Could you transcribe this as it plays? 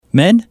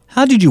Men,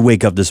 how did you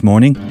wake up this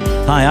morning?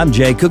 Hi, I'm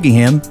Jay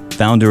Cookingham,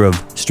 founder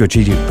of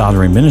Strategic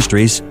Fathering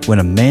Ministries, when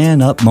a man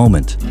up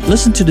moment.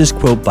 Listen to this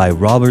quote by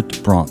Robert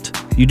Bront.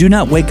 You do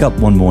not wake up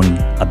one morning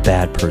a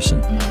bad person.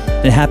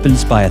 It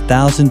happens by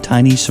 1,000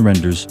 tiny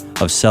surrenders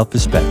of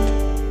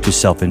self-respect to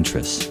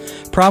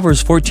self-interest.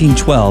 Proverbs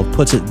 14:12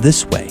 puts it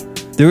this way.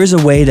 There is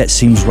a way that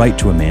seems right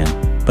to a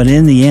man, but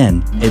in the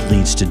end, it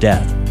leads to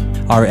death.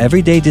 Our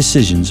everyday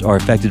decisions are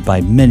affected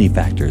by many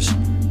factors,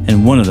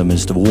 and one of them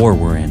is the war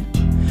we're in.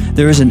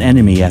 There is an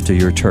enemy after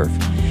your turf.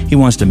 He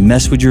wants to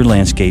mess with your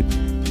landscape,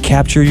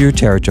 capture your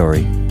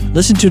territory.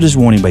 Listen to this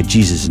warning by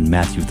Jesus in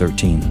Matthew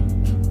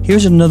 13.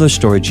 Here's another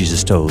story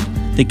Jesus told.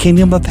 The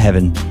kingdom of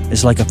heaven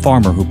is like a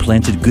farmer who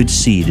planted good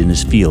seed in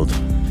his field.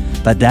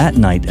 But that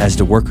night, as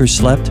the workers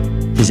slept,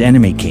 his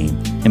enemy came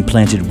and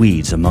planted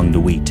weeds among the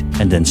wheat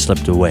and then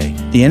slipped away.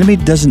 The enemy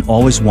doesn't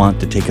always want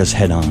to take us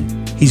head on.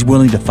 He's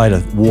willing to fight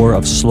a war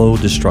of slow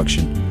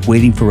destruction,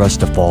 waiting for us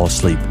to fall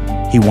asleep.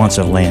 He wants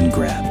a land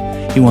grab.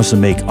 He wants to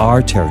make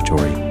our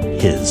territory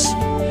his.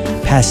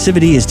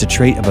 Passivity is the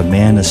trait of a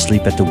man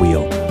asleep at the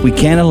wheel. We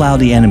can't allow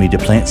the enemy to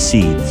plant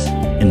seeds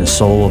in the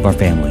soul of our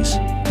families.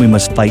 We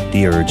must fight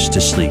the urge to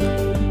sleep.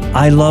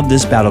 I love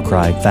this battle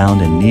cry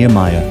found in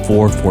Nehemiah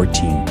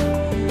 4:14.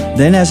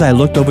 Then as I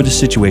looked over the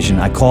situation,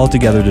 I called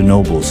together the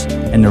nobles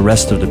and the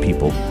rest of the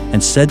people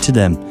and said to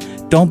them,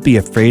 "Don't be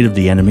afraid of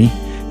the enemy.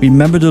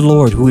 Remember the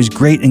Lord who is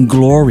great and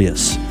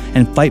glorious,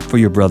 and fight for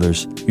your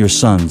brothers, your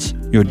sons,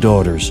 your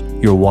daughters,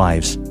 your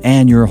wives,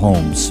 and your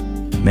homes."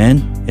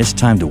 Men, it's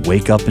time to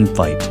wake up and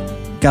fight.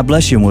 God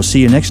bless you, and we'll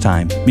see you next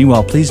time.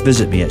 Meanwhile, please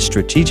visit me at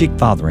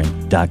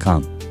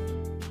strategicfathering.com.